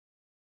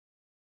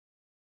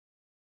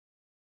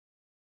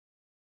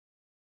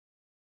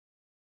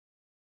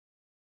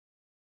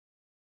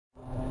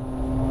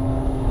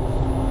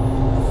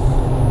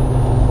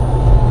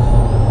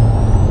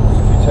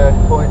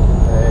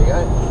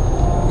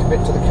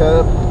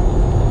curb.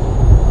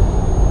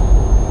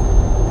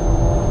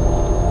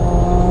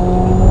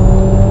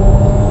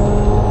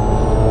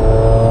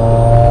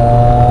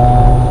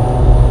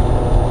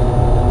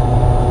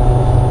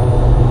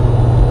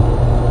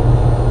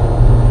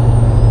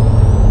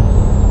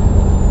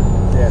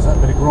 Yeah, it's that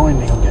bit of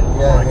grinding I'm getting.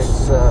 Yeah,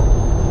 it's.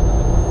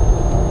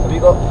 Have you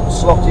got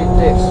slotted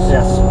discs?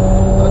 Yes.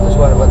 I just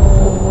wondered whether.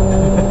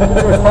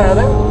 It's power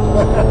then?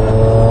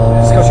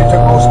 It's because you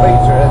took more speed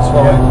through it, that's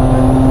fine.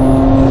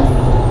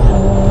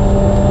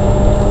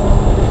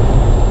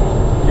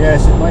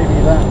 Yes, it may be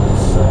that.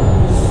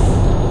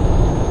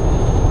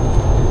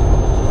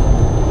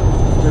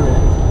 Doing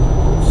it.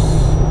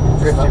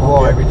 Drifted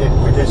wide, we did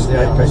the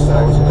apex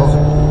there, wasn't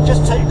it?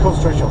 Just take your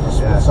concentration off for a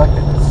split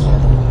second.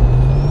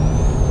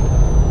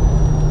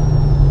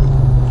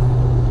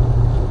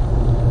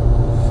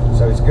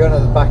 So it's going to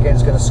the back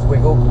end's going to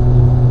squiggle.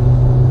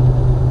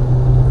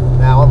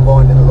 Now I'm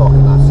winding the lock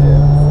and that's it.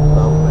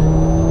 Lovely.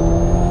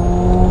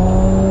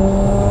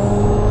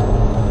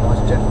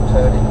 Nice gentle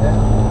turning there.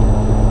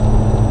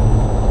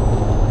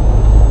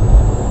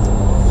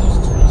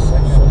 Just 3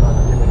 seconds.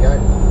 Here we go.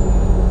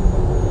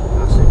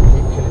 That's it.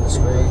 Keep killing the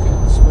speed.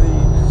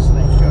 It's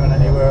not going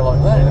anywhere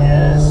like that.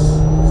 Yes.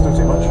 Still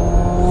too much.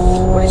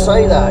 When you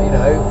say that, you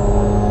know,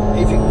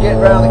 if you can get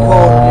round the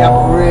corner and you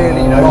haven't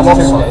really, you know, lost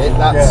it,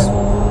 that's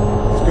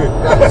good.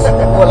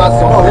 Well, that's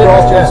the not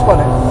right, yeah. Spun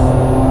it.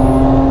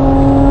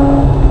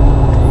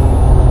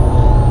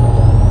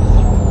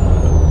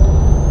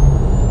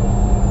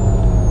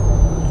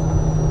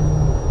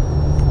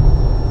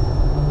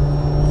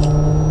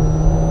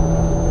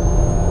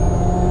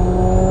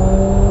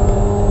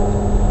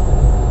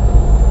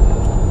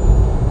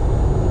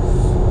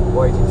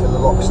 Waiting till the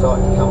lock's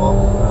starting to come on.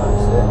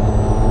 That's it.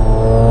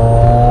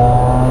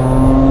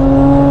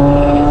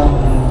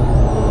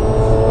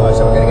 Right,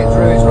 so we're going to get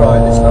Druids right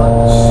this time.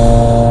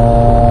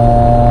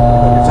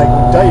 It could take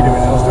all day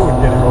doing it, I still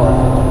wouldn't get it right.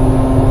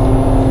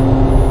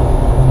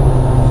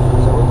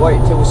 So we're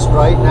waiting till we're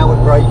straight, now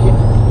we're braking.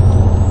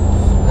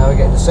 Now we're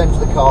getting the centre of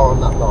the car on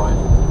that line.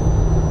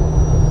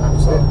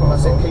 That's it,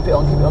 that's it, keep it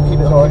on, keep it on, keep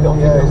it on, keep it on,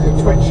 keep it on. It was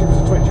a twitch, it was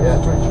a twitch, it was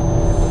a twitch.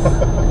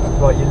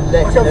 Right, you're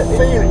letting I can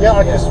feel it, yeah,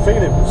 I just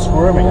feel it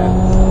squirming now.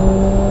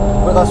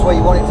 Well, that's where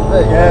you want it to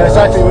be. Yeah,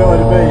 exactly where I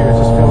want it to be, it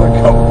just feels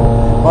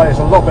uncomfortable. Like,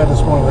 it's a lot better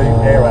than one of the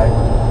air out.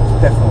 It's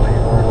definitely a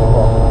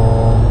lot.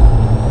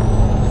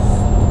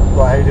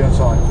 Right, how you doing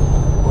time?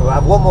 We'll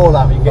have one more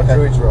lap and you can get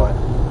Druids right.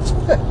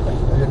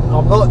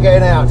 I'm not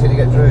getting out till you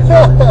get Druids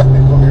right. It's not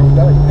here all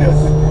day.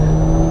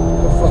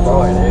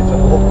 Right, it's a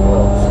walk as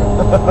well.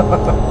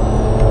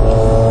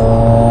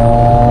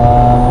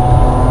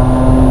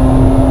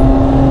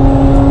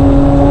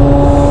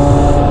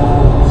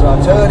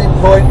 Turning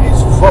point is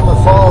from the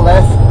far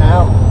left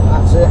now.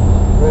 That's it.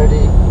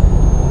 Ready.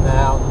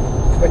 Now,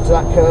 commit to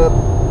that curb.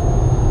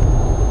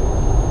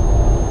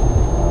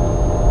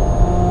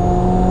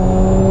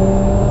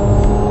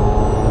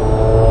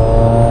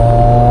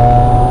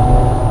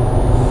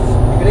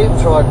 You could even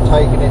try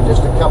taking it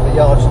just a couple of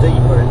yards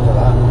deeper into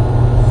that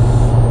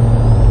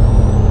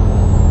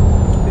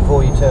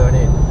before you turn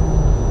in.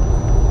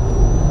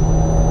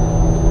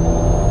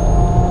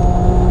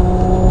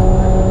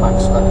 Back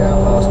stuck out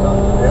last time.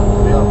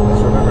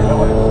 Let's remember it that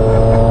way.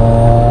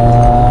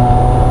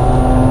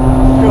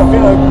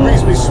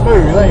 Reasonably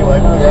smooth anyway,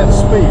 no the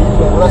speed.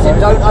 But, well, that's it,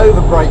 don't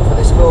over brake for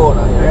this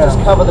corner, you know, just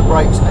cover the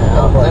brakes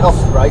now, then off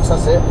the brakes,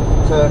 that's it.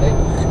 Turn it,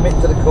 commit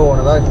to the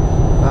corner though,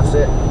 that's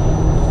it.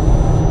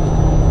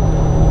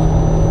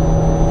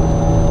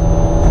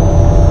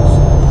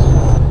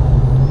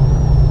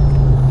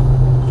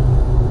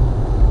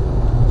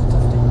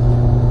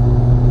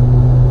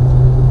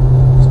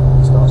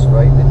 Start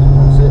straightening,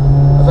 that's it.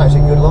 That's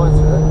actually a good line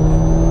through there.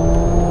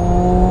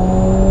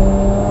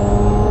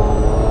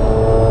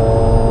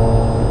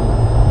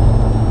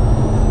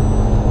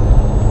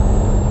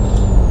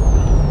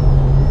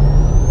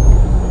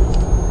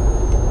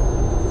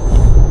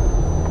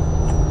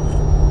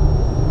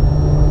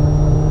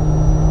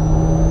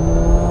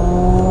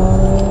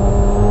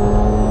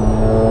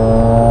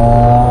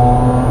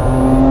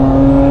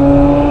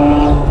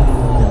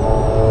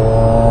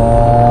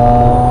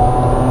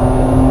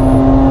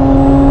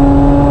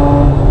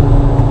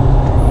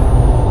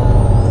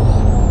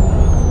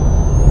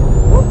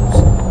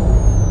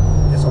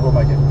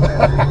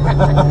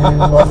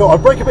 Well, I thought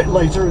I'd brake a bit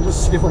later and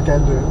just see if I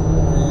can do it.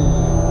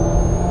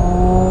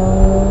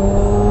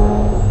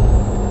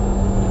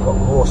 You've got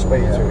more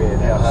speed through here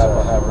now. I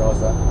have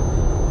realised that.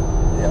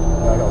 Yeah,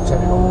 I've got to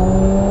turn it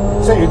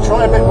on. So you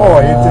try a bit more,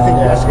 you think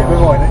you have to get a bit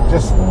more, and it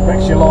just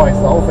wrecks your lines,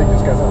 the whole thing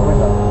just goes out the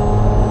window.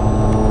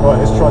 Right,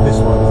 let's try this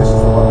one. This is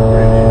the one that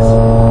really is.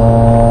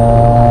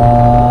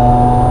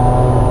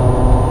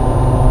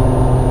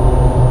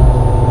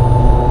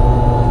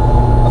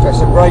 Okay,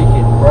 so braking.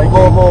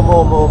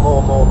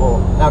 More.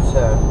 Now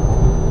turn.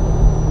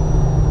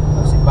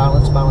 That's it,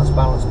 balance.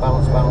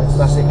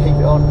 That's it, keep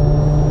it on.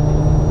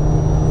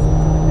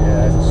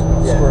 Yeah, it's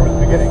squirm at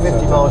the beginning.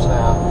 50 miles an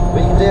hour. But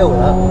you can deal with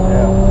that.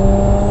 Yeah.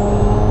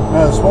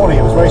 No, this morning.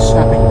 It was very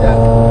snappy. Yeah.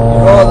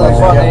 Rather than the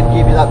front end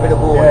give you that bit of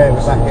warning. Yeah, it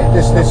was, back end.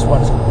 this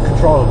one's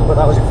controllable. But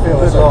that was you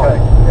feel good it's line.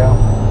 okay. Yeah.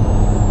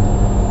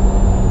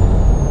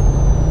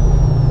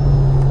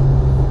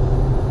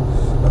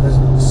 And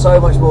there's so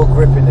much more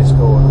grip in this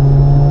corner.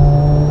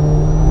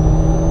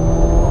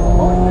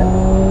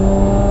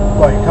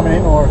 Right, you coming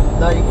in or?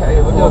 No, you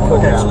can't. We'll do a quick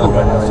okay, round. it's cool,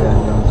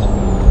 Yeah.